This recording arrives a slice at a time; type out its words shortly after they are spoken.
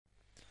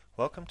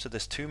Welcome to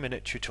this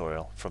 2-minute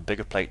tutorial from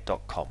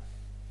Biggerplate.com.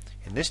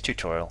 In this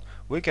tutorial,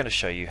 we're going to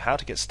show you how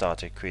to get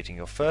started creating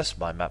your first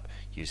mind map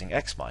using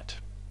XMind.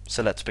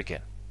 So let's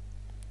begin.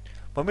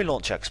 When we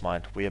launch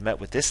XMind, we are met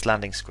with this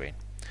landing screen,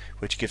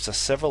 which gives us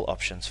several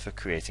options for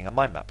creating a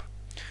mind map.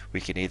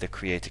 We can either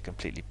create a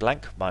completely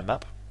blank mind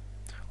map,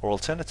 or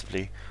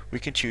alternatively, we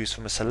can choose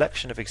from a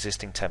selection of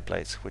existing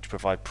templates which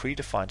provide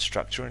predefined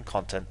structure and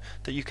content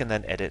that you can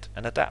then edit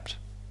and adapt.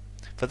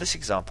 For this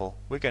example,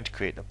 we're going to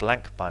create a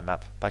blank mind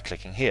map by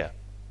clicking here.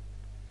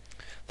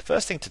 The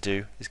first thing to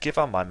do is give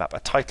our mind map a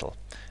title,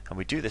 and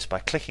we do this by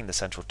clicking the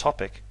central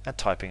topic and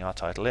typing our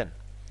title in.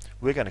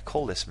 We're going to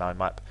call this mind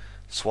map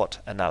SWOT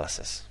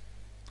Analysis.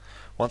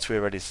 Once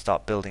we're ready to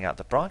start building out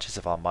the branches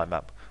of our mind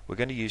map, we're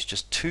going to use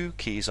just two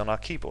keys on our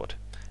keyboard,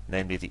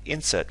 namely the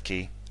Insert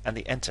key and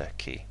the Enter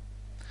key.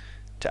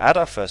 To add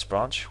our first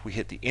branch, we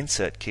hit the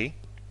Insert key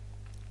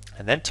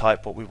and then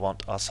type what we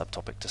want our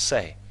subtopic to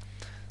say.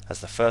 As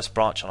the first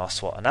branch on our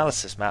SWOT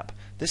analysis map,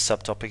 this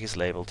subtopic is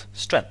labeled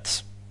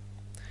Strengths.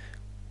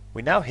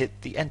 We now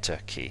hit the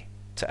Enter key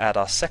to add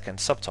our second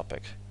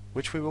subtopic,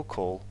 which we will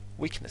call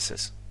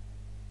Weaknesses.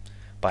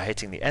 By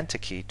hitting the Enter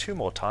key 2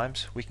 more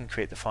times, we can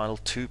create the final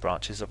 2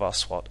 branches of our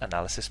SWOT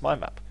analysis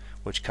mind map,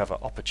 which cover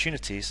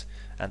opportunities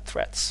and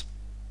threats.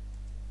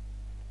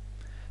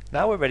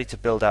 Now we're ready to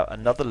build out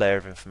another layer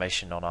of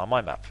information on our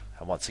mind map,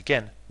 and once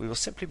again we will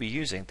simply be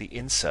using the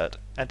Insert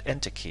and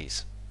Enter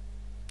keys.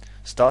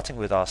 Starting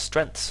with our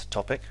Strengths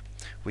topic,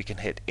 we can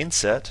hit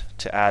Insert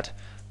to add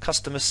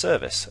Customer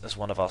Service as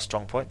one of our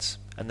strong points,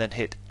 and then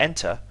hit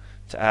Enter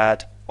to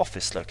add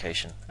Office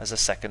Location as a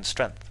second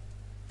strength.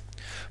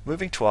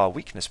 Moving to our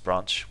Weakness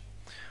branch,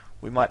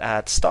 we might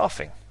add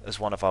Staffing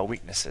as one of our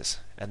weaknesses,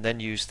 and then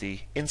use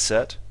the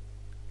Insert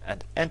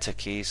and Enter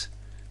keys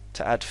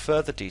to add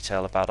further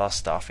detail about our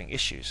staffing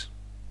issues.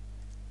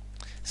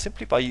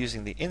 Simply by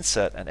using the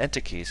Insert and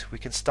Enter keys, we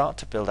can start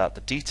to build out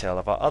the detail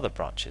of our other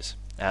branches,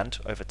 and,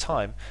 over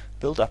time,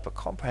 build up a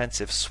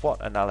comprehensive SWOT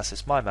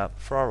analysis mind map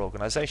for our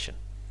organization.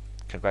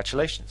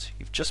 Congratulations,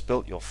 you've just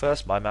built your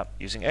first mind map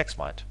using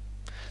XMind.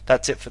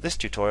 That's it for this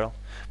tutorial,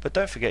 but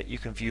don't forget you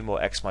can view more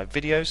XMind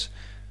videos,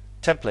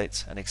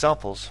 templates and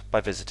examples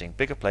by visiting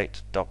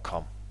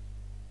Biggerplate.com.